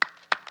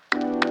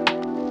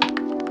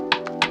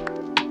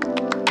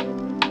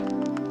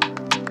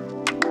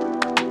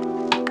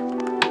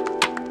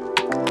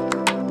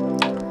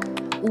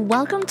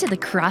Welcome to the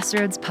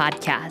Crossroads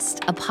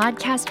Podcast, a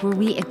podcast where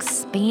we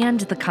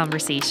expand the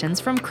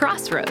conversations from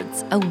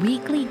Crossroads, a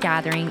weekly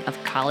gathering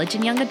of college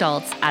and young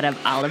adults out of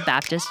Olive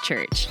Baptist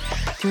Church.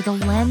 Through the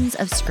lens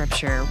of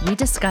Scripture, we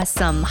discuss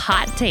some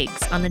hot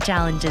takes on the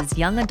challenges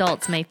young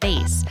adults may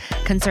face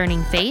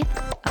concerning faith,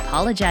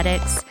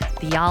 apologetics,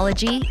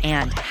 theology,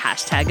 and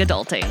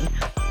 #adulting.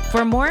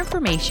 For more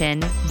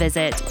information,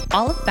 visit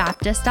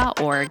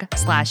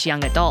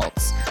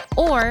olivebaptist.org/youngadults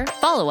or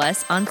follow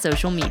us on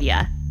social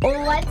media.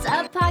 What's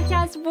up,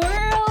 podcast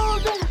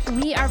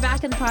world? We are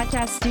back in the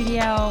podcast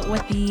studio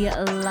with the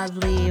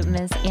lovely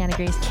Miss Anna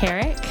Grace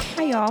Carrick.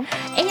 Hi, y'all.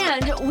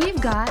 And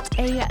we've got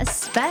a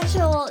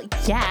special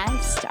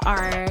guest,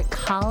 our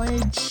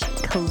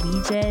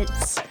collegiate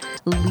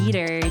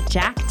leader,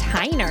 Jack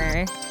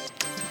Tyner.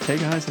 Hey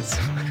guys,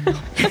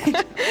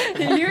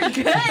 You're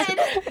good.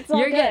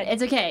 You're good.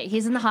 It's okay.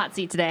 He's in the hot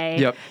seat today.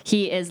 Yep.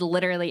 He is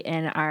literally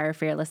in our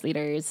Fearless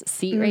Leaders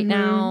seat right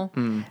now.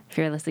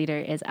 Fearless Leader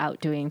is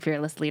out doing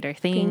Fearless Leader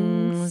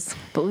things.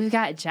 But we've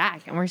got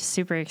Jack, and we're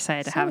super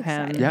excited to have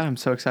him. Yeah, I'm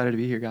so excited to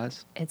be here,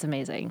 guys. It's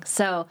amazing.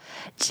 So,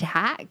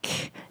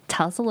 Jack,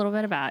 tell us a little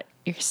bit about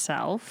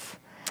yourself.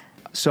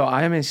 So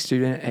I am a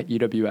student at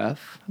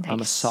UWF. Nice. I'm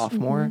a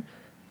sophomore.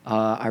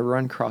 I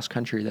run cross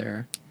country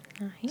there.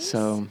 Nice.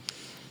 So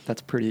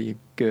that's pretty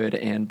good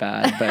and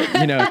bad, but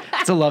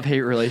it's a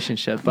love-hate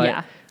relationship. But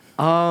Yeah.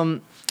 I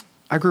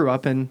grew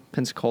up in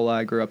Pensacola.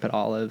 I grew up at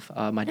Olive.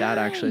 My dad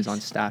actually is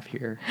on staff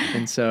here,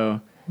 and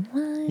so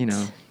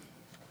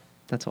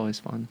that's always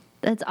fun.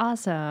 That's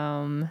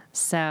awesome.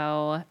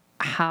 So,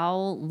 how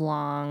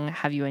long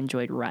have you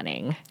enjoyed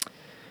running?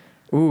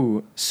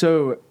 Ooh,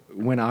 so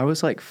when I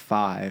was like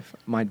 5,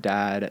 my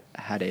dad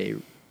had a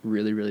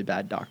really, really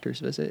bad doctor's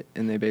visit,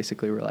 and they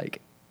basically were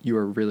like, you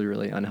are really,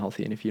 really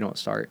unhealthy, and if you don't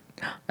start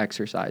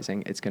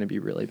exercising, it's going to be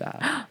really bad.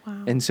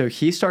 Wow. And so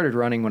he started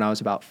running when I was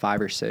about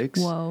 5 or 6.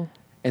 Whoa.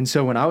 And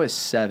so when I was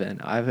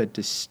 7, I have a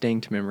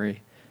distinct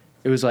memory.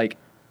 It was like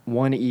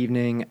one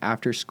evening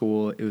after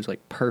school, it was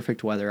like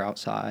perfect weather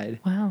outside.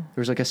 Wow.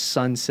 There was like a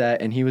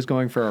sunset, and he was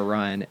going for a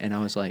run, and I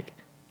was like,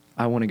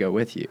 I want to go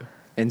with you.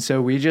 And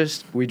so we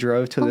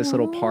drove to this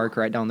little park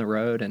right down the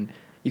road, and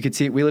you could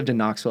see, we lived in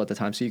Knoxville at the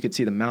time, so you could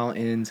see the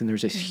mountains, and there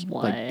was this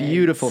like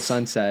beautiful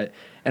sunset.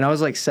 And I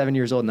was like 7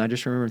 years old, and I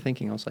just remember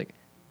thinking, I was like,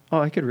 oh,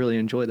 I could really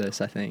enjoy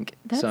this, I think.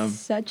 That's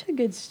such a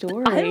good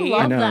story. I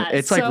love I know. that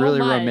It's like so really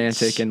much.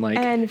 romantic and like.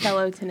 And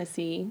fellow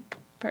Tennessee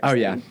person. Oh,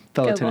 yeah.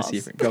 Fellow Go Tennessee.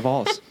 Vols. Go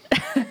Vols.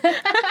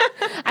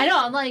 I know.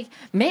 I'm like,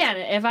 man,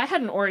 if I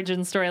had an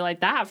origin story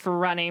like that for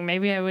running,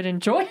 maybe I would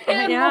enjoy it.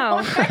 I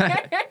know.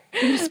 more.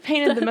 You just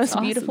painted the most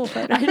awesome. beautiful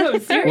photo. I know,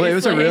 seriously. Well, it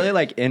was a really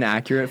like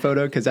inaccurate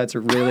photo because that's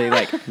really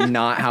like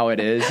not how it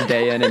is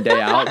day in and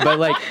day out. But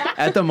like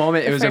at the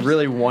moment, it was a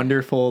really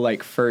wonderful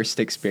like first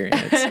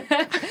experience.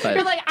 But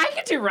You're like, I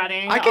could do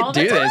running. I all could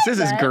the do time, this. This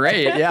is but-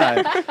 great.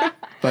 Yeah.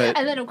 But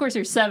And then, of course,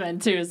 you're 7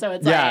 too, so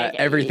it's Yeah, like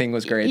everything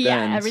was great Yeah,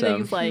 then,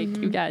 everything's so. like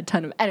you got a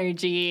ton of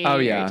energy. Oh,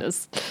 yeah.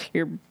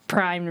 You're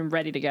primed and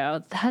ready to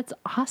go. That's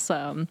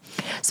awesome.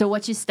 So,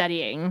 what you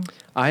studying?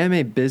 I am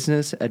a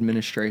business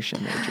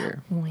administration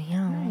major.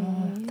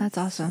 Wow, that's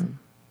awesome.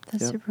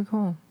 That's Yep. super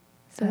cool.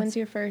 So when's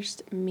your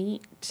first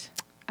meet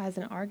as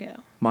an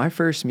Argo? My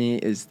first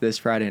meet is this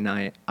Friday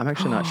night. I'm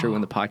actually not sure when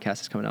the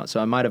podcast is coming out,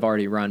 so I might have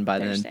already run by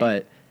Thursday. then.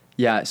 But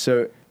yeah,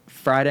 so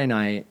Friday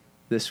night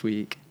this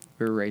week,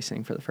 we were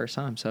racing for the first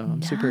time, so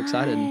I'm super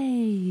excited.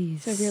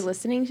 Nice. So if you're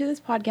listening to this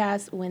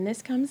podcast when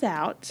this comes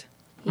out,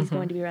 he's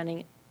going to be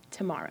running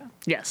tomorrow.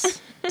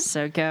 Yes.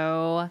 So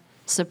go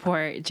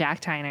support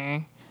Jack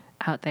Tyner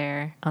out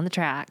there on the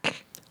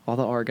track. All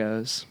the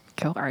Argos.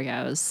 Go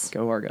Argos.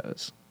 Go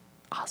Argos.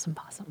 Awesome.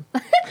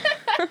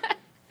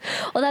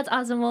 Well, that's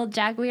awesome. Well,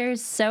 Jack, we are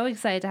so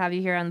excited to have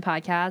you here on the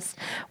podcast.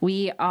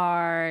 We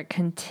are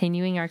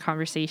continuing our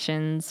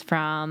conversations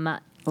from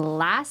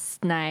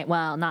last night.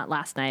 Well, not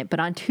last night, but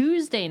on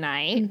Tuesday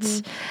night,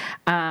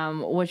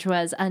 which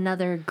was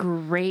another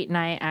great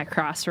night at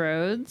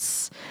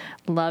Crossroads.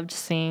 Loved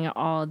seeing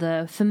all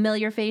the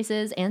familiar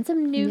faces and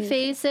some new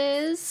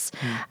faces,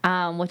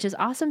 which is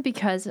awesome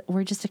because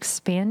we're just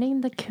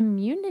expanding the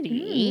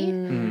community.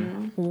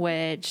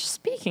 Which,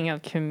 speaking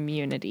of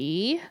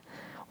community,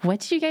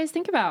 what did you guys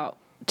think about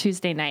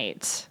Tuesday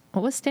night?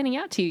 What was standing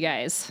out to you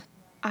guys?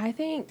 I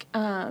think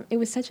it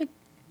was such a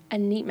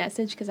neat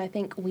message because I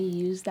think we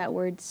use that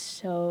word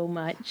so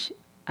much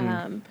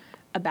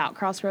about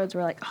Crossroads.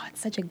 We're like, oh,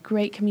 it's such a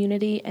great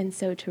community. And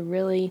so to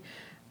really,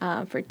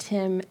 for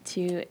Tim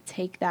to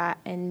take that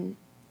and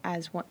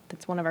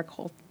that's one of our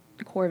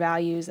core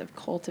values of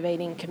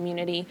cultivating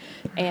community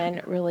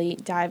and really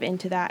dive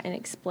into that and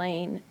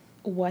explain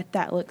what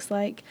that looks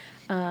like.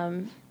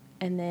 And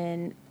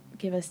then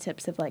give us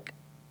tips of like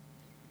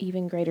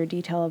even greater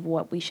detail of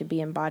what we should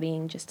be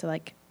embodying just to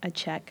like a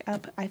check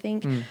up, I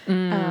think.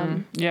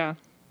 Yeah.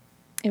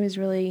 It was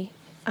really,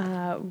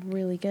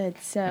 really good.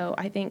 So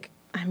I think,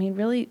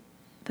 really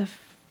the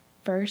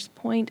first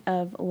point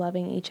of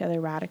loving each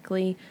other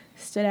radically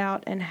stood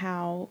out and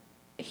how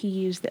he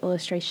used the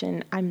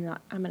illustration. I'm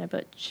going to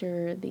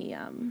butcher the,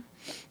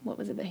 what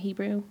was it, the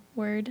Hebrew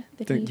word?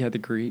 The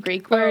Greek.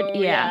 Greek word, Oh,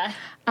 yeah.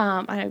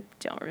 I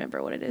don't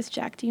remember what it is.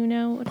 Jack, do you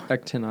know?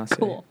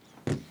 Ektanase.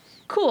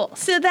 Cool.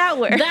 So that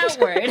word.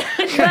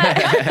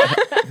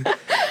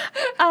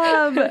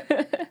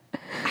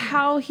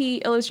 How he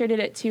illustrated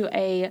it to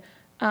a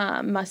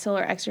muscle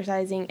or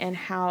exercising, and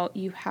how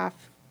you have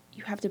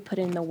to put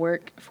in the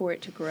work for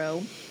it to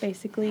grow,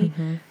 basically.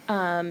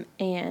 And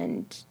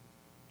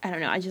I don't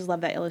know, I just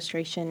love that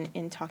illustration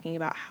in talking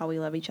about how we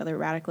love each other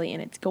radically,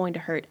 and it's going to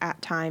hurt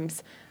at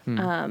times.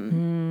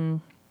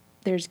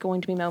 There's going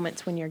to be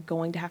moments when you're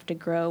going to have to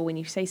grow, when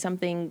you say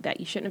something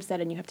that you shouldn't have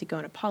said and you have to go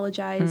and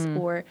apologize,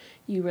 or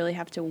you really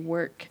have to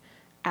work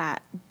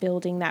at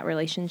building that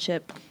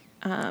relationship,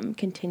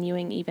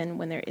 continuing even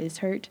when there is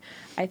hurt.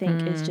 I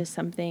think is just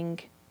something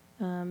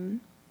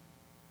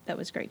that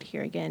was great to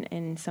hear again,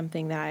 and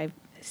something that I've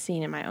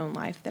seen in my own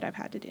life that I've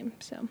had to do.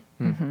 So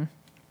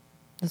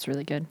That's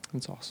really good.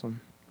 That's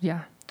awesome.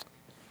 Yeah.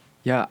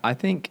 Yeah, I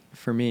think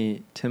for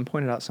me, Tim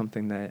pointed out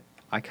something that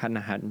I kind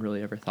of hadn't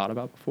really ever thought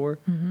about before,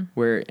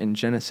 where in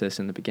Genesis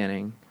in the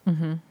beginning,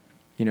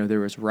 there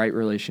was right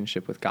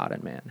relationship with God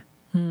and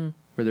man,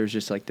 where there's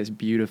just like this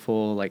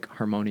beautiful, like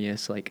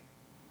harmonious, like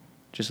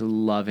just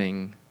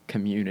loving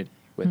community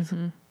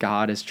with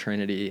God as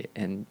Trinity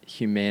and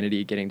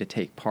humanity getting to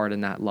take part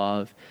in that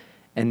love.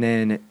 And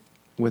then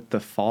with the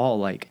fall,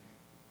 like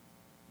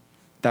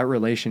that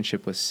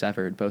relationship was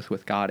severed both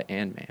with God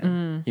and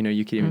man.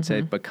 You could even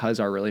say because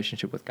our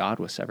relationship with God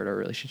was severed, our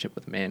relationship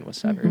with man was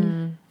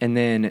severed. And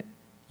then,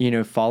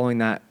 following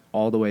that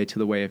all the way to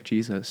the way of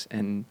Jesus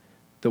and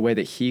the way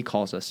that he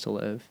calls us to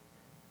live,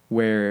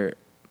 where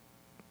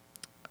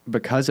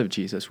because of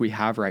Jesus, we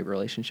have right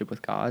relationship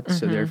with God.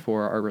 So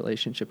therefore our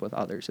relationship with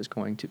others is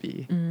going to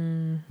be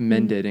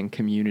mended in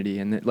community,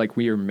 and that like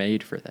we are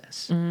made for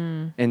this.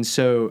 And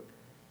so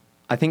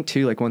I think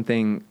too, like one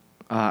thing,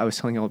 I was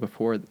telling y'all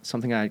before,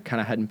 something I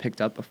kind of hadn't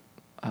picked up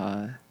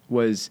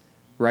was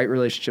right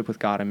relationship with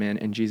God and man.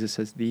 And Jesus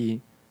says the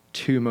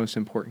two most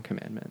important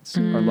commandments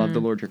are love the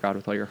Lord your God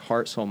with all your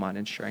heart, soul, mind,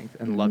 and strength,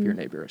 and love your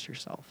neighbor as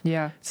yourself.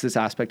 Yeah. It's this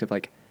aspect of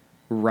like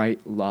right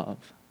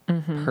love,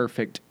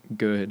 perfect,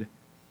 good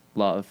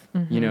love.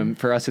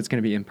 For us, it's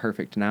going to be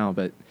imperfect now,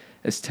 but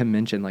as Tim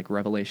mentioned, like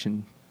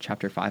Revelation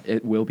chapter 5,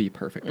 it will be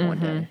perfect one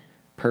day.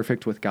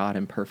 Perfect with God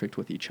and perfect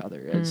with each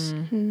other as,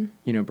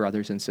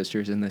 brothers and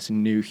sisters in this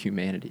new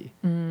humanity.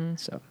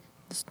 So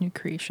this new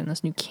creation,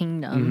 this new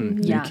kingdom.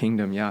 New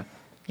kingdom, yeah.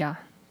 Yeah.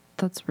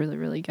 That's really,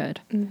 really good.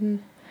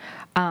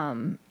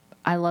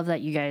 I love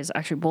that you guys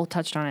actually both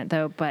touched on it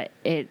though, but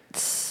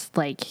it's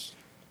like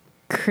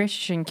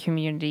Christian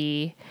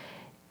community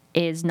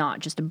is not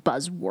just a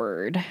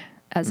buzzword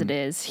as it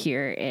is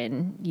here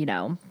in,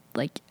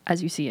 like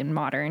as you see in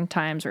modern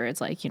times, where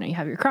it's like, you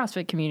have your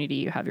CrossFit community,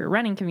 you have your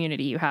running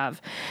community, you have,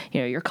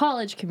 your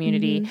college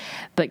community,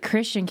 but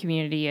Christian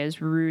community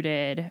is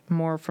rooted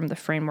more from the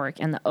framework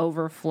and the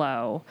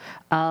overflow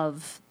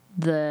of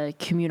the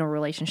communal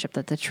relationship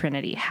that the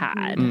Trinity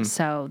had.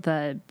 So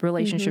the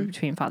relationship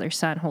between Father,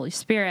 Son, Holy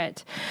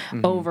Spirit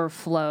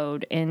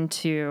overflowed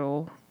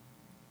into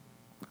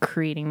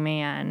creating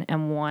man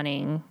and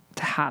wanting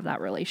to have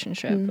that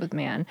relationship with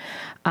man.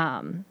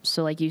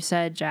 So like you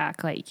said,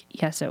 Jack, like,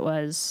 yes, it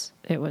was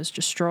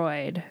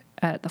destroyed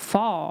at the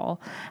fall,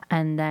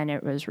 and then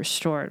it was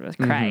restored with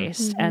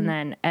Christ. And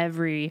then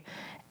every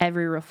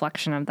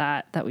reflection of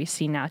that we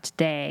see now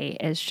today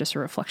is just a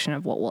reflection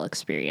of what we'll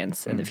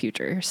experience in the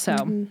future.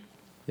 So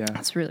yeah,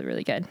 that's really,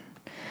 really good.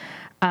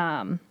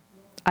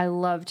 I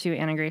love too,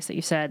 Anna Grace, that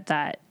you said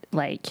that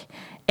like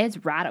it's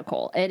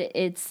radical.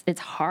 It's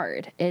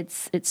hard. It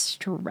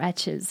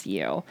stretches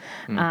you.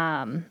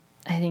 I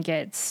think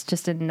it's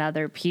just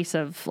another piece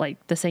of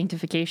like the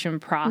sanctification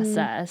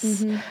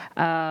process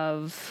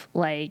of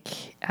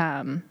like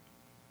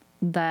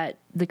that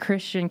the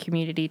Christian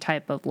community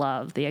type of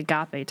love, the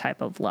agape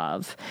type of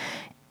love,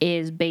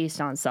 is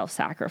based on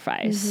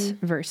self-sacrifice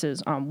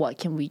versus on what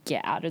can we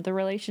get out of the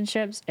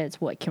relationships.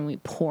 It's what can we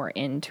pour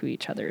into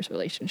each other's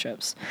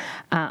relationships.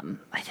 I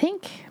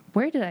think,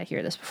 where did I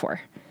hear this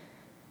before?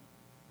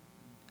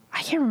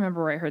 I can't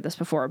remember where I heard this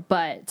before,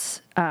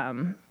 but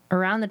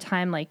around the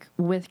time, like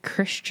with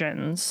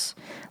Christians,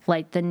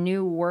 like the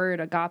new word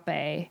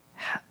agape,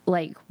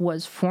 like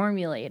was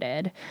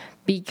formulated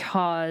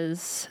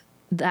because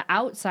the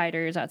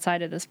outsiders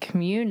outside of this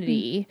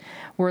community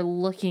were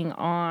looking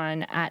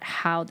on at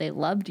how they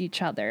loved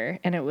each other,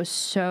 and it was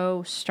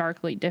so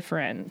starkly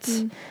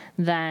different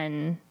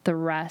than the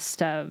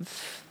rest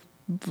of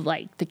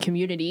like the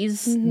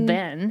communities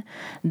then,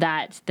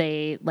 that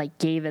they like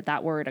gave it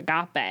that word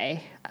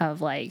agape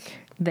of like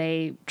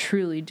they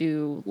truly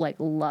do like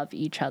love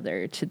each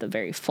other to the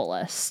very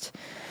fullest.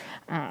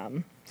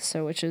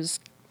 So which is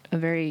a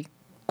very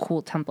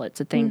cool template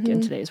to think in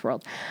today's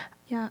world.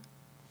 Yeah.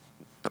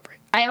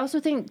 I also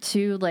think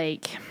too,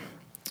 like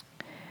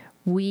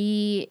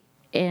we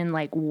in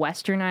like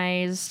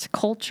westernized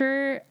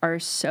culture are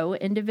so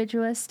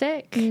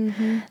individualistic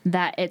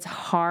that it's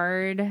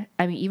hard.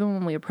 I mean, even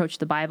when we approach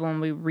the Bible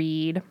and we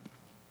read,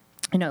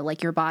 you know,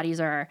 like your bodies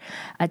are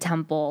a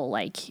temple,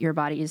 like your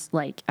bodies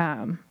like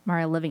are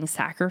a living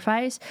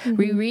sacrifice.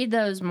 We read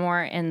those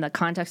more in the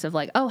context of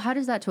like, oh, how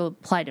does that to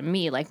apply to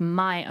me, like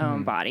my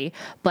own body?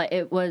 But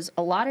it was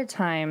a lot of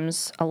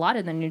times, a lot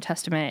of the New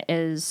Testament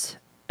is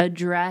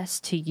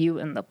addressed to you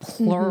in the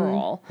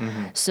plural.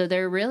 So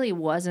there really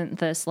wasn't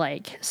this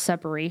like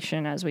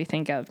separation as we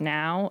think of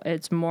now.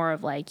 It's more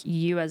of like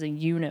you as a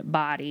unit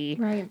body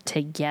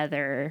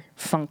together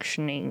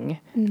functioning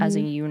as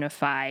a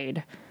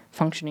unified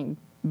functioning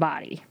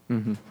body.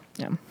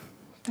 Yeah.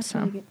 That's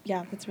really good.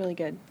 Yeah, that's really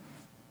good.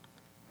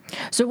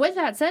 So with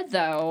that said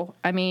though,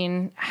 I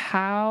mean,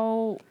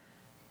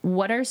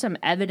 what are some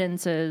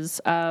evidences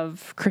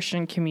of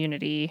Christian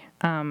community?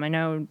 I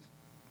know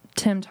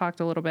Tim talked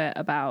a little bit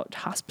about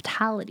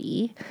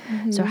hospitality.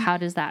 So how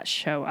does that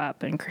show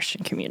up in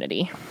Christian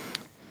community?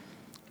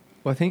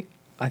 Well,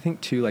 I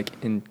think too, like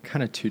in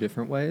kind of two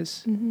different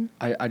ways.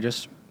 I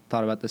just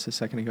thought about this a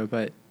second ago,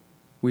 but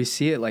we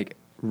see it like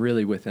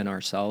really within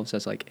ourselves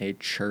as like a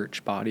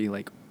church body.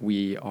 Like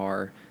we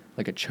are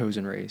like a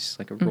chosen race,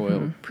 like a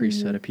royal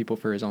priesthood, a people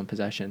for his own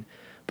possession.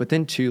 But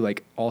then too,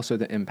 like also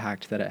the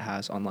impact that it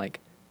has on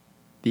like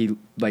the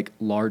like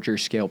larger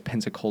scale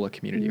Pensacola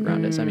community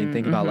around us. I mean,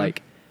 think about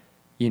like,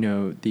 you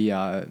know, the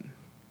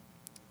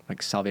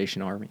like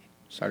Salvation Army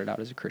started out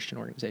as a Christian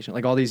organization,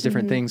 like all these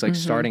different things, like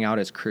starting out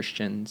as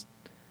Christians,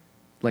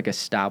 like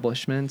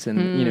establishments,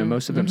 and you know,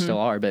 most of them still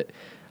are, but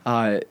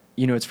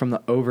you know, it's from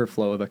the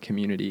overflow of a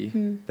community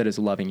that is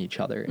loving each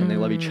other, and they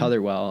love each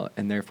other well,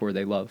 and therefore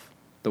they love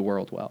the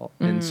world well.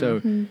 And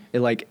so it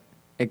like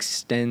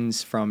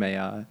extends from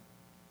a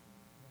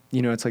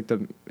you know, it's like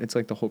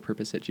the whole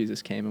purpose that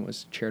Jesus came and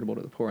was charitable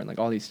to the poor, and like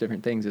all these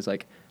different things is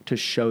like to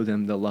show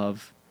them the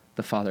love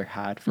the Father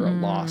had for a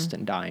lost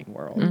and dying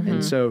world.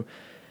 And so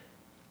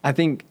I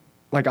think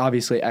like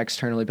obviously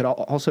externally, but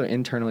also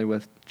internally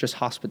with just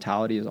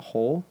hospitality as a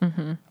whole,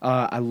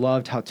 I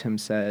loved how Tim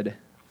said,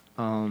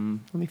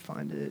 let me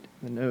find it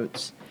in the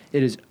notes.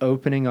 It is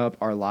opening up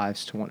our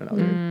lives to one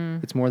another.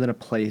 It's more than a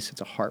place,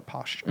 it's a heart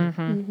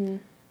posture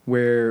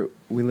where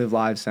we live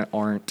lives that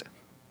aren't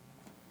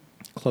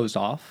closed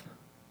off.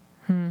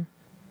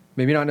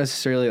 Maybe not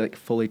necessarily like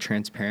fully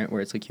transparent where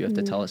it's like you have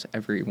to tell us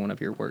every one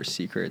of your worst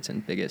secrets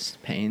and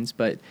biggest pains,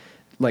 but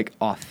like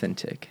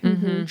authentic,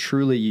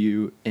 truly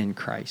you in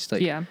Christ.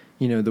 Like,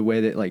 you know, the way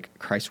that like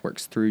Christ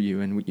works through you,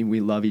 and we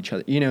love each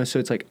other, you know, so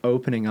it's like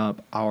opening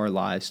up our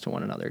lives to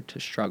one another, to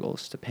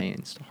struggles, to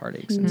pains, to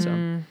heartaches. And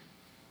so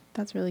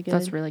that's really good.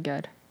 That's really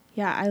good.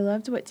 Yeah. I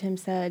loved what Tim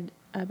said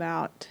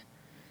about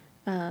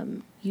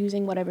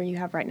using whatever you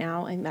have right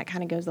now, and that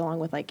kind of goes along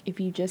with like if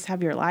you just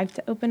have your life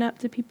to open up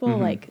to people,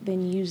 like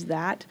then use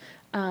that,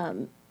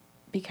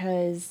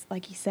 because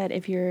like he said,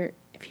 if you're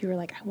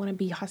like, I want to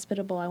be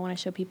hospitable, I want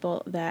to show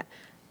people that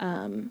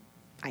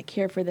I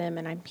care for them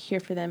and I'm here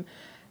for them,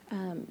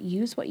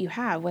 use what you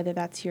have, whether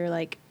that's your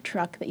like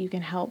truck that you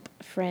can help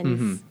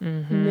friends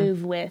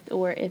move with,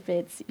 or if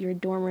it's your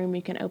dorm room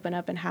you can open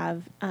up and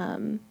have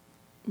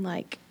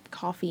like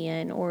coffee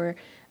in, or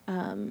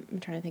I'm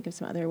trying to think of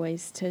some other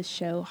ways to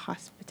show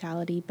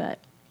hospitality, but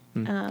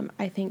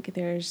I think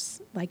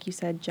there's, like you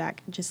said,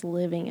 Jack, just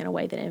living in a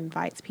way that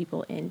invites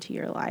people into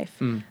your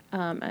life and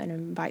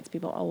invites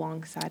people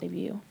alongside of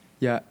you.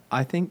 Yeah,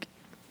 I think,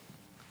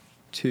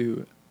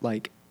 too,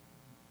 like,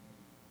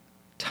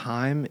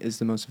 time is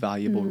the most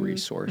valuable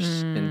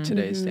resource in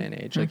today's day and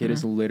age. Like, it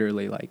is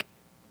literally, like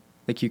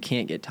you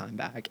can't get time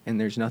back. And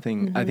there's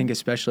nothing, I think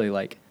especially,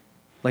 like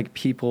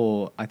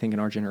people, I think in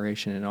our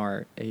generation, in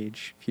our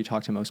age, if you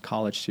talk to most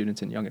college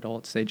students and young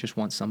adults, they just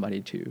want somebody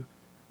to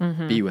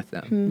be with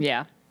them.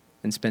 Yeah.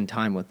 And spend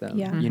time with them.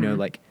 Yeah. You know,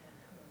 like,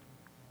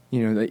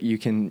 you know, that you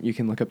can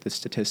look up the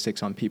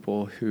statistics on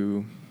people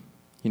who,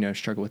 you know,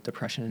 struggle with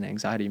depression and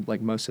anxiety.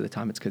 Like most of the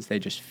time it's because they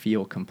just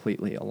feel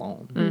completely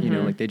alone. You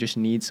know, like they just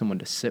need someone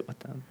to sit with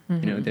them.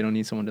 You know, they don't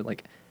need someone to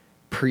like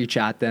preach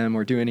at them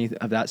or do any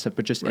of that stuff,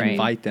 but just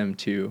invite them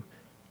to,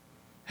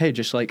 hey,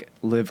 just like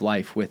live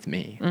life with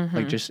me.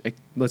 Like just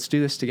let's do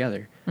this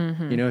together.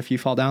 You know, if you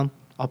fall down,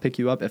 I'll pick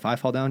you up. If I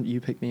fall down, you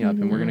pick me up,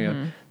 and we're gonna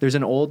go. There's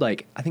an old,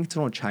 like, I think it's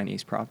an old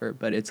Chinese proverb,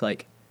 but it's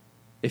like,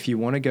 if you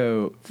want to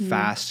go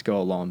fast, go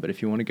alone, but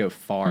if you want to go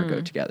far, go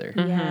together.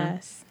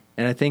 Yes.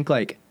 And I think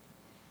like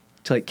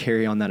to like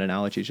carry on that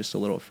analogy just a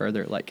little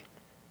further, like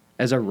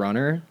as a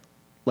runner,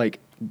 like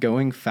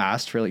going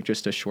fast for like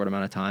just a short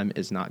amount of time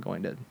is not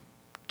going to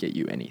get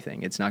you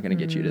anything. It's not going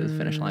to get you to the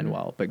finish line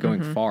well, but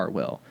going far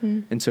will.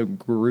 And so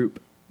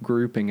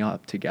grouping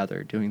up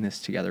together, doing this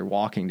together,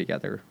 walking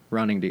together,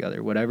 running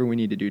together, whatever we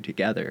need to do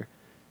together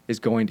is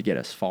going to get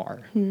us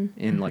far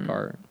in like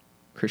our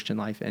Christian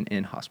life and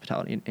in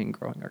hospitality and in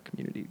growing our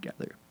community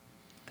together.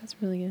 That's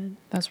really good.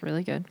 That's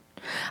really good.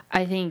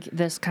 I think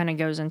this kind of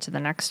goes into the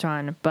next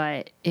one,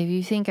 but if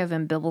you think of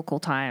in biblical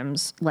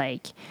times,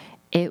 like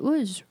it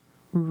was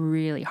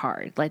really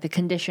hard. Like the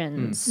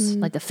conditions,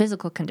 like the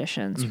physical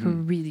conditions were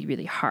really,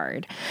 really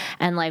hard.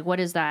 And like, what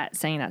is that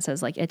saying that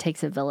says like, it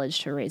takes a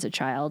village to raise a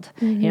child?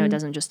 You know, it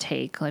doesn't just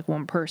take like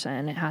one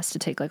person. It has to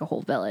take like a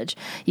whole village.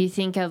 You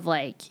think of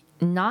like,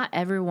 not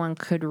everyone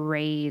could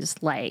raise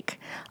like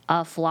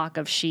a flock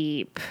of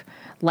sheep,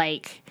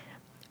 like,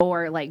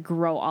 or like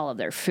grow all of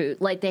their food.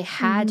 Like they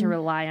had to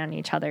rely on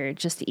each other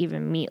just to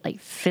even meet like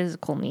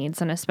physical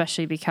needs. And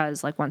especially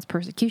because like once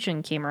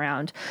persecution came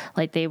around,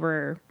 like they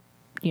were,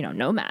 you know,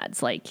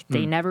 nomads. Like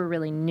they never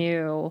really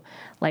knew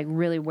like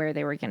really where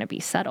they were going to be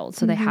settled.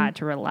 So they had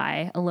to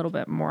rely a little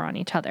bit more on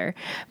each other.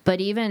 But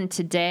even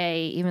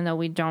today, even though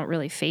we don't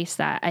really face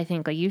that, I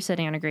think like you said,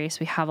 Anna Grace,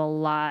 we have a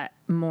lot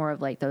more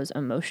of like those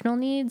emotional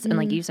needs. And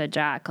like you said,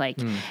 Jack, like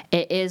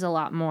it is a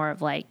lot more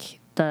of like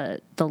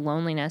the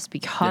loneliness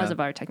because of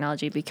our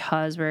technology,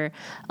 because we're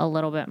a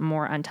little bit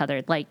more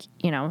untethered. Like,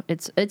 you know,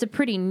 it's a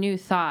pretty new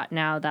thought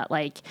now that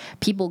like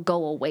people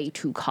go away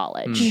to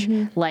college.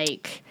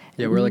 Like,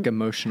 yeah, we're like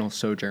emotional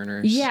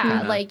sojourners. Yeah,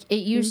 kinda. like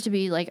it used to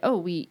be like, oh,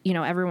 we, you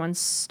know, everyone's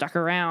stuck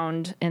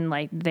around in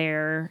like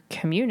their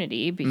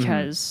community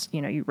because,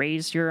 you know, you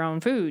raised your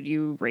own food,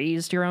 you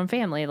raised your own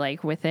family,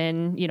 like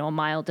within, you know, a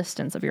mile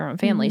distance of your own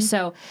family.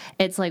 So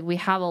it's like we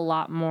have a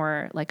lot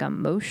more like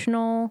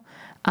emotional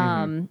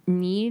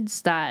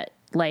needs that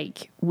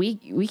like we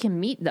can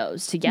meet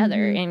those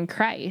together in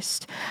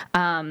Christ.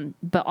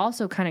 But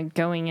also kind of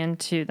going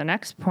into the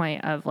next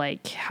point of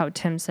like how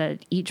Tim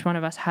said, each one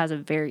of us has a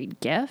varied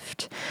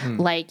gift.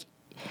 Like,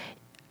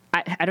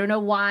 I don't know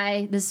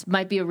why this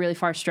might be a really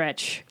far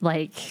stretch,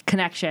 like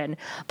connection,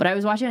 but I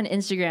was watching on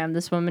Instagram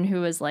this woman who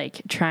was like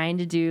trying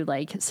to do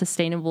like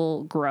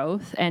sustainable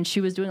growth, and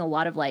she was doing a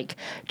lot of like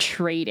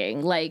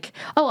trading, like,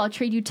 oh, I'll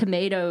trade you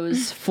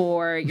tomatoes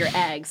for your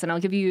eggs, and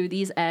I'll give you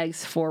these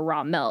eggs for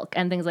raw milk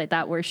and things like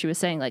that, where she was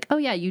saying like, oh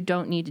yeah, you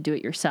don't need to do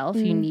it yourself.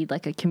 You need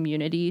like a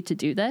community to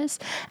do this.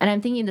 And I'm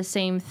thinking the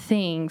same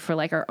thing for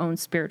like our own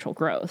spiritual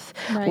growth.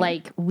 Right.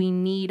 Like we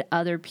need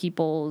other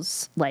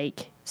people's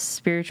like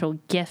spiritual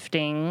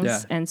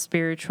giftings and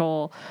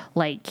spiritual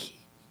like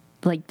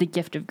the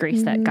gift of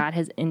grace that God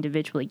has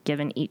individually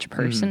given each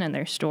person and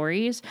their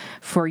stories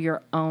for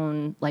your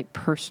own like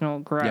personal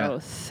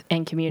growth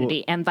and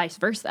community, and vice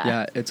versa.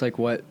 Yeah, it's like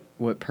what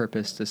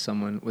purpose does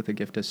someone with a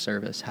gift of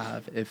service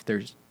have if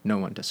there's no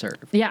one to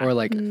serve? Yeah. Or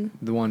like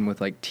the one with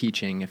like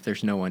teaching if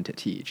there's no one to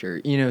teach, or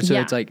you know, so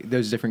it's like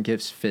those different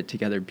gifts fit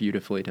together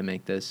beautifully to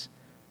make this,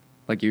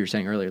 like you were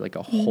saying earlier, like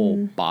a whole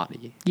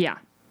body. Yeah.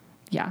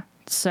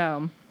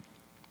 So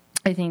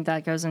I think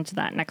that goes into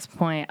that next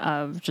point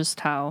of just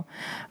how,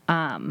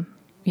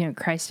 you know,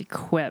 Christ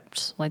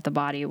equipped like the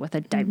body with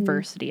a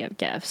diversity of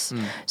gifts.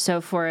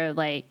 So for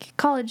like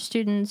college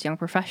students, young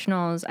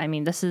professionals, I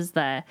mean, this is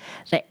the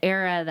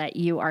era that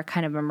you are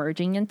kind of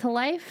emerging into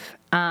life.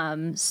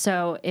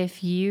 So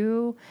if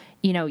you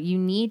know, you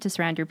need to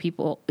surround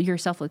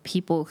yourself with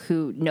people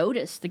who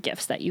notice the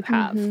gifts that you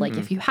have. Like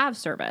if you have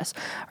service,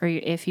 or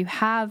if you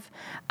have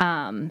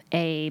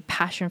a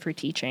passion for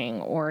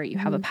teaching, or you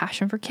have a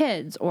passion for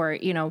kids, or,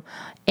 you know,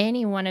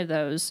 any one of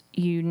those,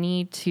 you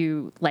need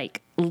to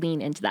like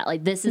lean into that.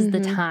 Like this is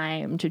the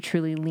time to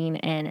truly lean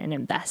in and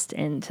invest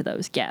into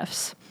those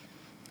gifts.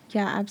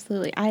 Yeah,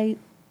 absolutely. I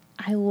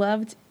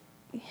loved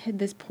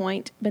this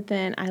point, but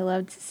then I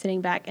loved sitting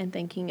back and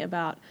thinking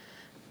about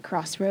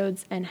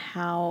Crossroads and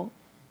how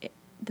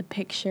the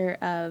picture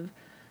of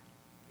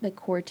the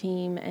core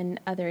team and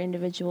other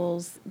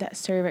individuals that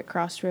serve at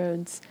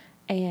Crossroads,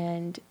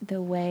 and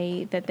the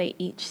way that they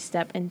each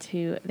step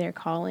into their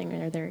calling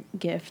or their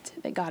gift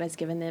that God has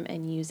given them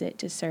and use it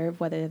to serve,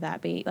 whether that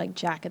be like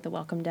Jack at the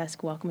welcome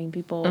desk welcoming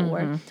people,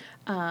 or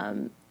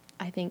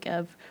I think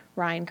of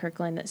Ryan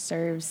Kirkland that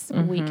serves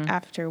week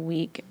after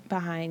week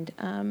behind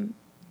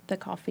the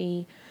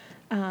coffee,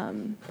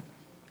 and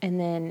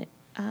then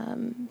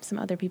some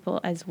other people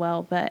as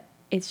well. But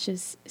it's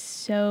just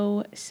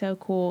so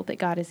cool that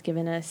God has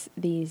given us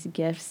these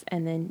gifts,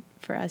 and then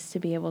for us to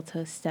be able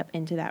to step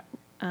into that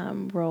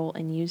role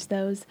and use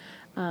those.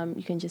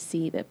 You can just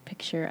see the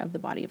picture of the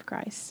body of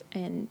Christ,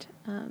 and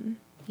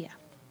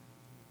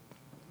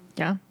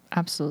Yeah,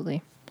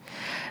 absolutely.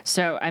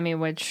 So, I mean,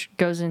 which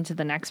goes into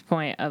the next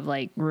point of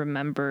like,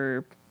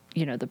 remember,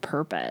 you know, the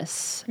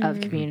purpose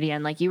of community.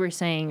 And like you were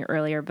saying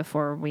earlier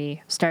before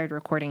we started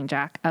recording,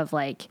 Jack, of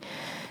like,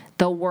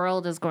 the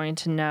world is going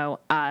to know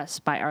us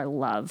by our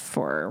love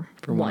for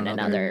one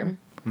another.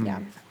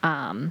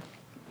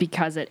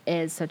 Because it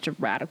is such a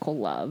radical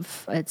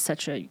love. It's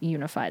such a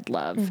unified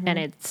love. And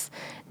it's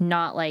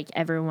not like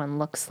everyone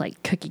looks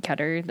like cookie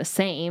cutter the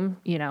same.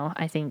 You know,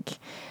 I think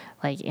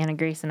like Anna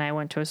Grace and I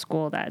went to a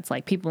school that's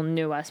like people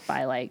knew us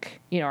by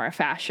like, you know, our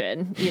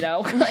fashion, you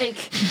know, like,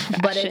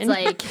 but it's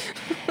like,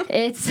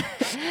 it's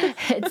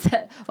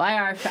why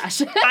our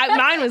fashion.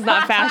 Mine was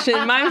not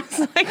fashion. Mine was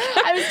like,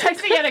 I was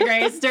texting Anna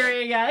Grace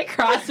during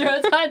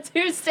Crossroads on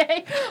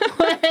Tuesday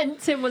when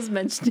Tim was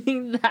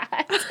mentioning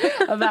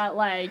that about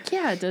like,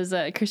 yeah, does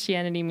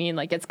Christianity mean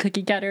like it's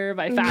cookie cutter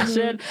by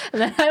fashion?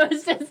 And then I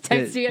was just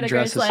texting Anna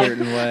Grace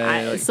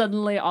like,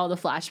 suddenly all the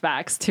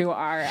flashbacks to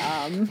our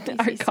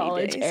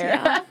college days,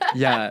 era.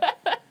 Yeah.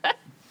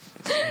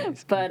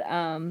 But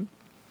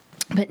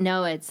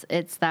no,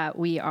 it's that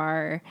we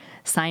are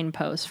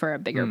signposts for a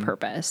bigger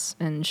purpose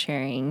and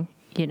sharing,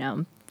 you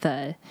know,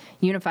 the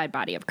unified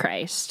body of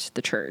Christ,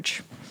 the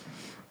church,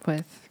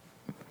 with.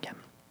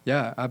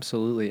 Yeah,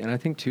 absolutely. And I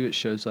think too, it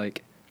shows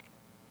like,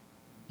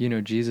 you know,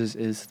 Jesus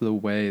is the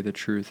way, the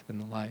truth, and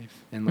the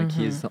life, and like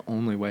he is the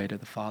only way to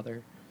the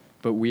Father.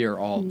 But we are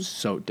all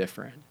so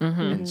different,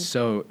 and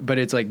so. But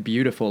it's like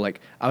beautiful.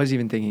 Like I was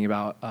even thinking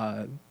about.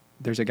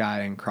 There's a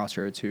guy in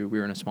Crossroads who we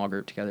were in a small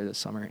group together this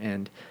summer,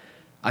 and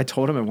I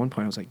told him at one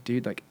point, I was like,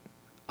 dude, like,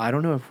 I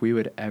don't know if we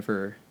would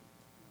ever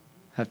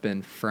have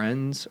been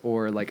friends,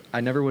 or like,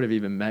 I never would have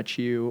even met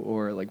you,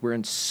 or like, we're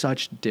in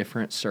such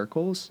different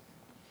circles.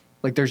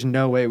 Like, there's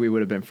no way we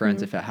would have been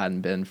friends if it hadn't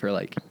been for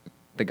like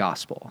the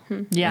gospel.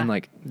 Yeah. And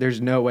like,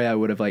 there's no way I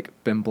would have like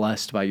been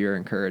blessed by your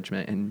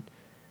encouragement, and,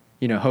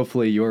 you know,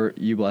 hopefully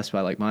you blessed by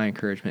like my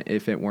encouragement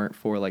if it weren't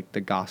for like the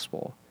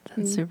gospel.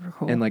 That's super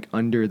cool. And like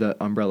under the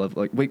umbrella of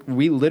like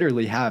we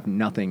literally have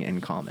nothing in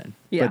common,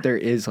 but there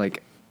is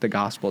like the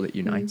gospel that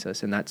unites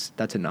us, and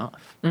that's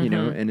enough, you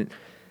know. And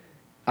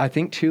I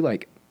think too,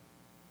 like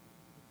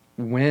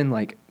when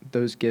like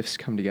those gifts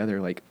come together,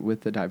 like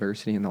with the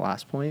diversity in the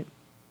last point,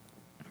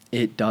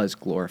 it does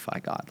glorify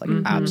God, like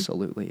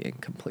absolutely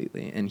and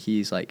completely. And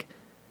he's like,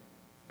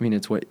 I mean,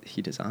 it's what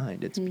he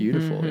designed. It's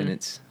beautiful, and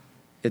it's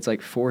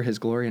like for his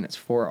glory, and it's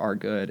for our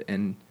good,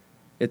 and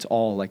it's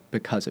all like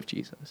because of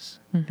Jesus.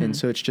 And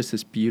so it's just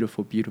this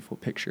beautiful, beautiful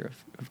picture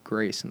of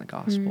grace in the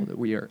gospel, that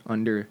we are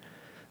under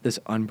this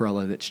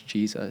umbrella that's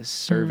Jesus,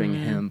 serving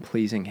him,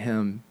 pleasing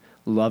him,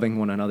 loving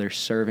one another,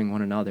 serving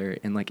one another.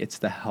 And like, it's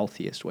the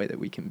healthiest way that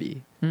we can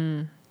be.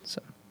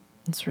 So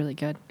it's really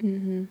good.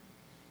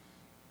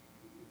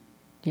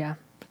 Yeah.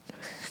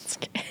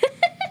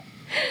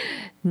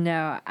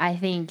 No, I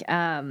think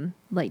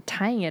like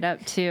tying it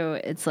up too,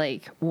 it's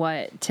like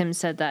what Tim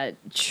said, that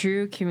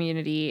true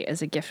community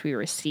is a gift we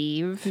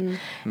receive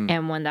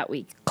and one that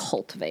we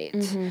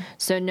cultivate.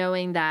 So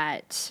knowing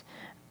that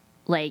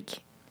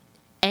like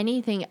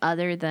anything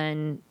other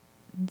than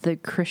the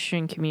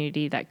Christian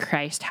community that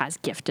Christ has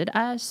gifted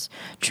us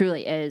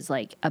truly is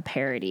like a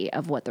parody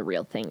of what the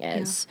real thing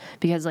is.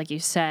 Because like you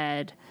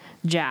said,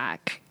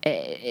 Jack,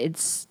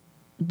 it's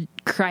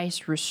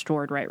Christ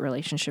restored right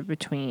relationship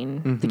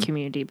between the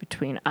community,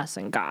 between us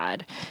and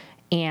God,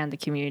 and the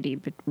community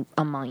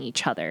among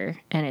each other,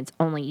 and it's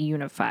only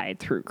unified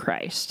through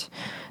Christ.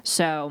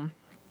 So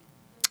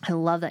I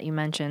love that you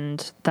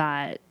mentioned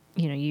that,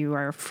 you know, you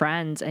are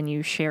friends and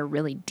you share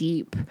really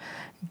deep,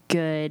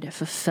 good,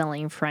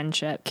 fulfilling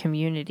friendship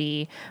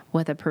community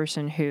with a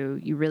person who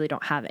you really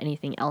don't have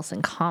anything else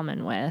in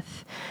common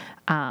with,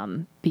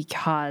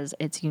 because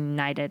it's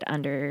united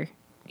under,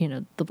 you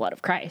know, the blood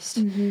of Christ,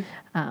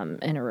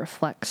 and it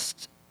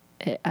reflects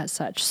it as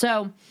such.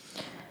 So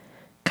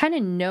kind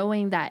of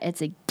knowing that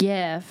it's a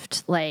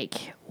gift,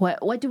 like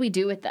what do we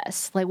do with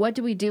this? Like, what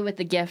do we do with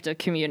the gift of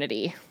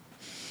community?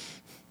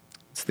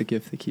 It's the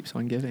gift that keeps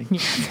on giving.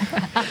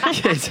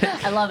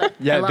 I love it.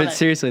 Yeah, but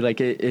seriously,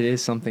 like it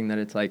is something that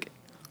it's like,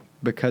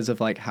 because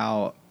of like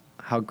how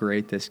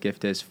great this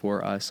gift is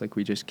for us, like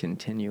we just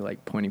continue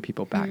like pointing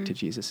people back to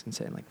Jesus and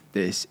saying like,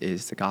 this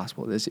is the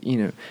gospel, this, you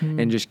know,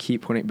 and just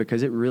keep pointing,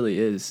 because it really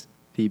is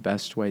the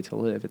best way to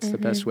live. It's the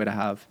best way to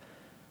have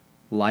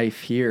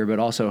life here, but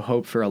also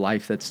hope for a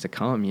life that's to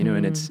come, you know,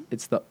 and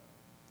it's the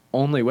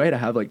only way to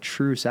have like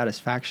true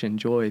satisfaction,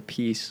 joy,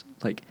 peace,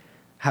 like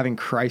having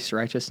Christ's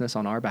righteousness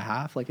on our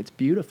behalf. Like, it's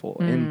beautiful.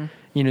 And,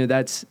 you know,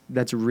 that's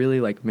really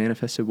like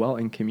manifested well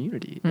in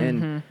community.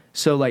 And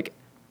so like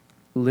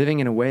living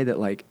in a way that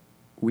like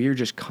we're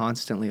just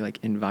constantly like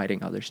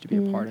inviting others to be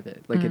a part of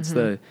it. Like it's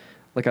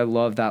like, I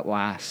love that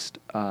last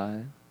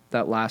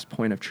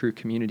point of true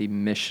community,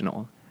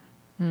 missional.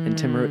 And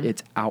Tim wrote,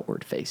 it's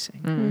outward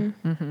facing.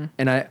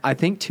 And I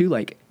think too,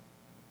 like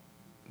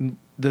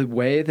the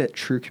way that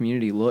true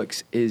community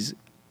looks is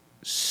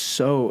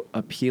so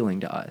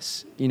appealing to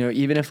us, you know,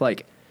 even if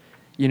like,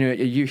 you know,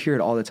 you hear it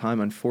all the time,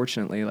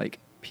 unfortunately, like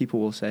people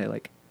will say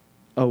like,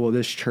 oh, well,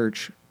 this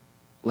church,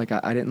 like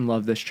I didn't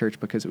love this church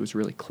because it was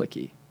really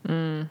cliquey.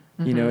 You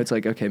know, it's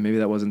like, okay, maybe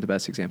that wasn't the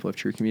best example of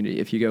true community.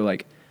 If you go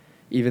like,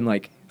 even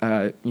like,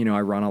 you know,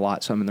 I run a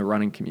lot, so I'm in the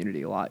running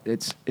community a lot.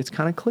 It's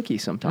kind of cliquey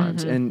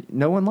sometimes, and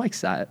no one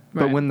likes that.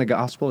 Right. But when the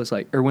gospel is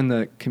like, or when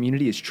the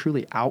community is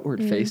truly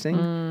outward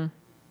facing,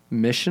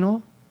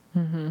 missional,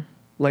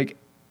 like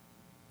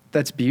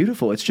that's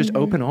beautiful. It's just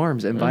open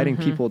arms, inviting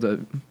people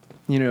to,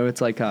 you know,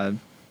 it's like,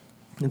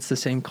 it's the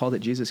same call that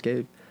Jesus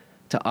gave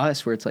to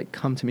us where it's like,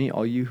 come to me,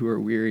 all you who are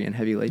weary and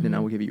heavy laden, and I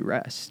will give you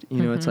rest.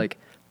 You know, it's like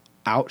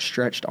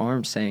outstretched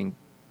arms saying,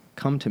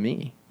 come to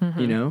me,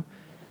 you know?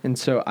 And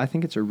so I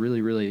think it's a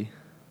really, really,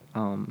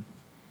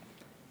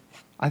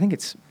 I think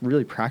it's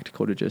really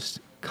practical to just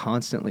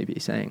constantly be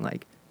saying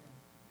like,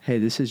 hey,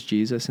 this is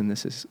Jesus and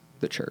this is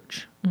the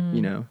church,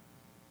 you know?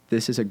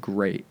 This is a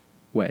great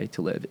way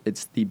to live.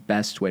 It's the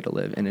best way to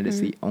live, and it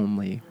is the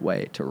only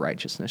way to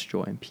righteousness,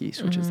 joy, and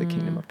peace, which is the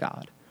kingdom of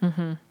God.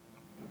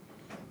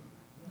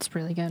 It's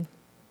really good.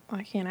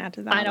 I can't add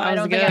to that. I know. I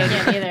don't think I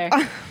can either.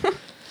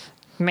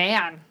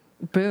 Man,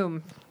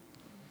 boom.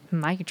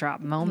 Mic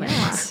drop moment.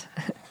 Yeah.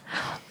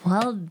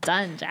 Well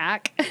done,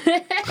 Jack.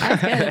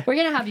 That's good. We're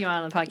going to have you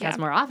on the podcast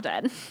more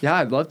often. Yeah,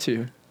 I'd love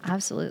to.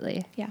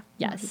 Absolutely. Yeah.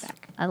 Yes.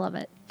 I love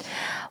it.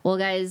 Well,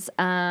 guys,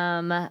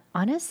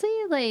 honestly,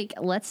 like,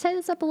 let's tie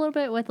this up a little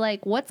bit with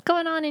like, what's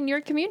going on in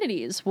your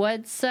communities?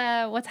 What's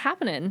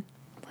happening?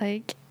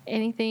 Like,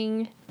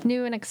 anything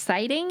new and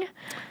exciting?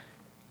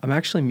 I'm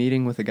actually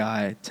meeting with a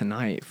guy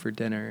tonight for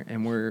dinner,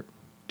 and we're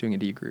doing a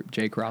D group,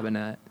 Jake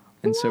Robinette.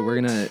 And so we're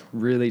going to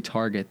really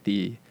target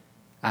the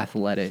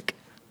athletic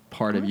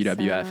part of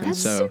UWF. And That's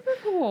so super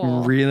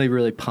cool. really,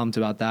 really pumped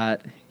about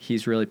that.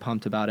 He's really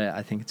pumped about it.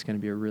 I think it's going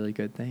to be a really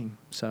good thing.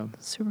 So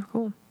Super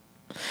cool.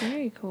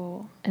 Very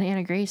cool. And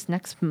Anna Grace,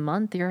 next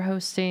month you're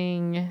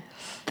hosting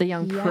the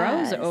Young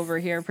Pros Yes. over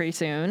here pretty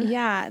soon.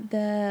 Yeah,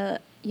 the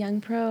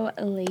Young Pro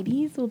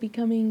ladies will be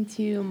coming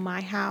to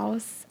my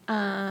house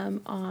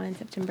on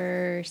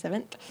September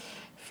 7th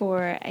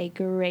for a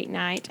great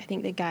night. I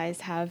think the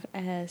guys have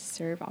a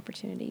serve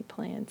opportunity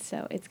planned,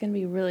 so it's going to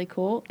be really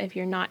cool. If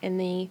you're not in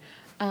the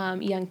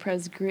Young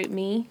Pros group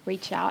me,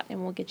 reach out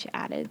and we'll get you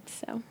added.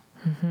 So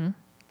I'm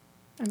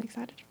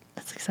excited.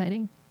 That's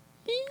exciting.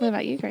 What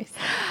about you, Grace?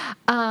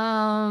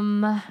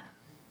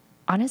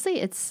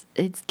 Honestly, it's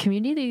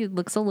community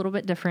looks a little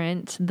bit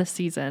different this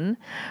season,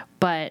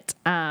 but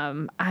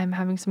I'm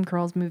having some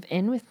girls move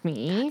in with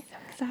me,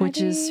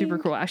 which is super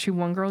cool. Actually,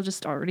 one girl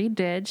just already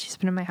did. She's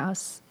been in my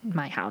house.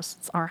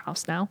 It's our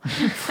house now.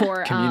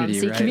 For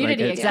Community, right?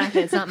 community, Like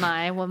exactly. It's not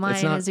mine. Well,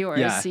 mine is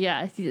yours.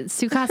 Yeah.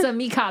 Su casa,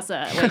 mi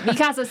casa. Wait, mi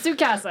casa, su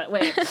casa.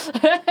 Wait.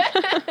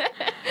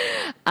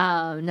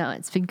 No,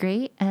 it's been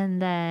great.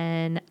 And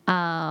then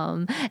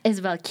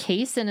Isabel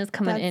Kaysen is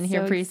coming in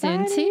here pretty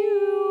soon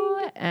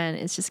too. And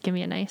it's just gonna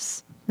be a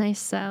nice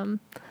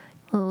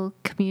little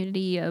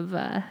community of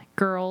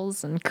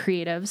girls and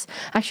creatives.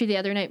 Actually, the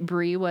other night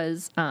Bree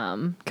was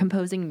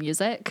composing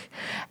music,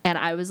 and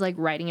I was like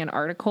writing an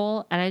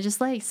article, and I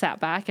just like sat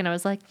back and I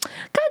was like,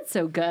 God's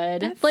so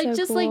good. That's like so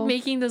just cool. like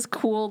making this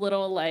cool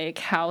little like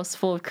house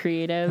full of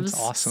creatives. That's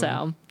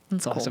awesome. So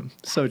it's awesome. Cool.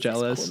 So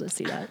jealous. It's cool to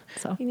see that.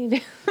 So You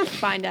need to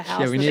find a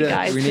house. Yeah, we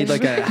need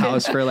like a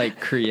house for like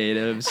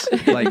creatives,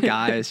 like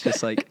guys,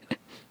 just like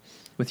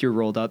with your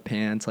rolled up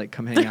pants, like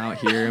come hang out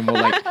here, and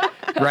we'll like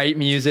write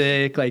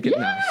music, like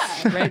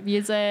write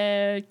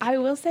music. I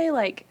will say,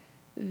 like,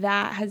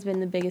 that has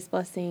been the biggest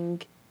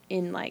blessing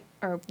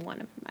or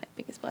one of my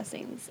biggest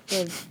blessings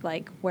is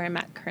like where I'm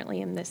at currently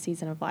in this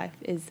season of life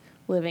is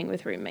living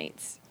with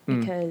roommates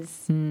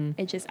because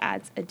it just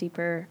adds a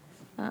deeper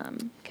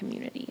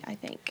community, I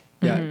think.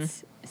 Yeah.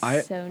 It's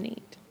so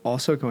neat.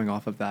 Also going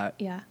off of that,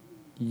 Yeah.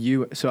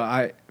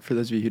 For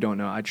those of you who don't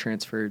know, I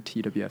transferred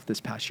to UWF this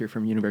past year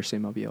from University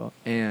of Mobile,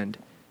 and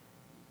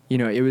you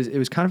know, it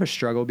was kind of a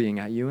struggle being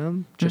at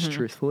UM, just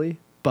truthfully,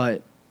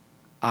 but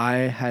I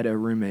had a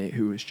roommate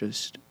who was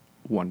just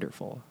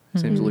wonderful.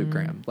 His name's Luke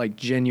Graham, like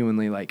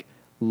genuinely like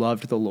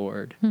loved the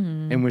Lord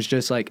and was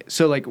just like,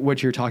 so like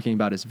what you're talking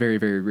about is very,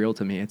 very real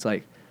to me. It's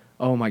like,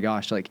 oh my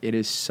gosh, like it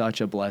is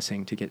such a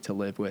blessing to get to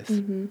live with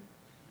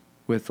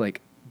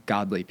like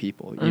godly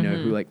people, you know,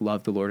 who like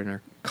love the Lord and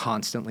are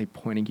constantly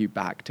pointing you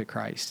back to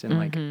Christ and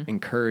like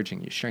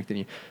encouraging you,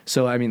 strengthening you.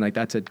 So, I mean, like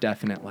that's a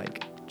definite,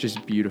 like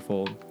just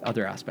beautiful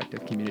other aspect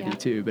of community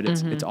too, but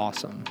it's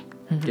awesome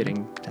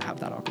getting to have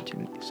that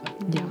opportunity. So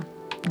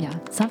Yeah.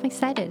 So I'm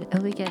excited.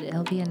 It'll be good.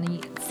 It'll be a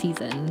neat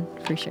season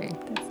for sure.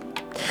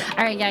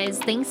 All right, guys.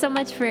 Thanks so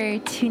much for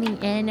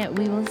tuning in.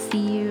 We will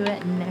see you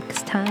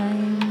next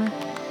time.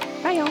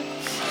 Bye, y'all.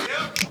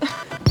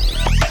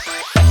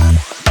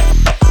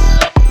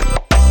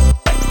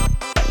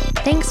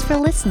 Thanks for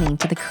listening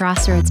to the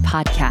Crossroads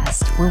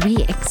podcast, where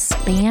we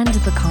expand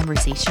the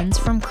conversations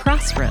from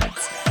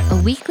Crossroads,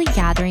 a weekly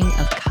gathering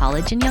of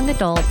college and young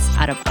adults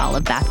out of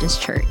Olive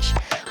Baptist Church.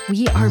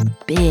 We are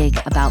big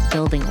about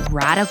building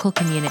radical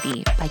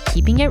community by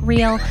keeping it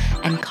real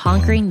and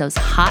conquering those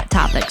hot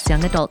topics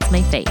young adults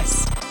may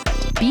face.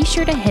 Be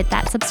sure to hit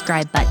that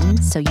subscribe button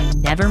so you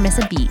never miss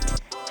a beat.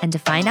 And to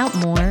find out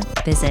more,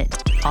 visit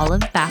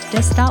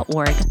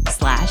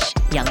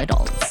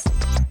olivebaptist.org/youngadults.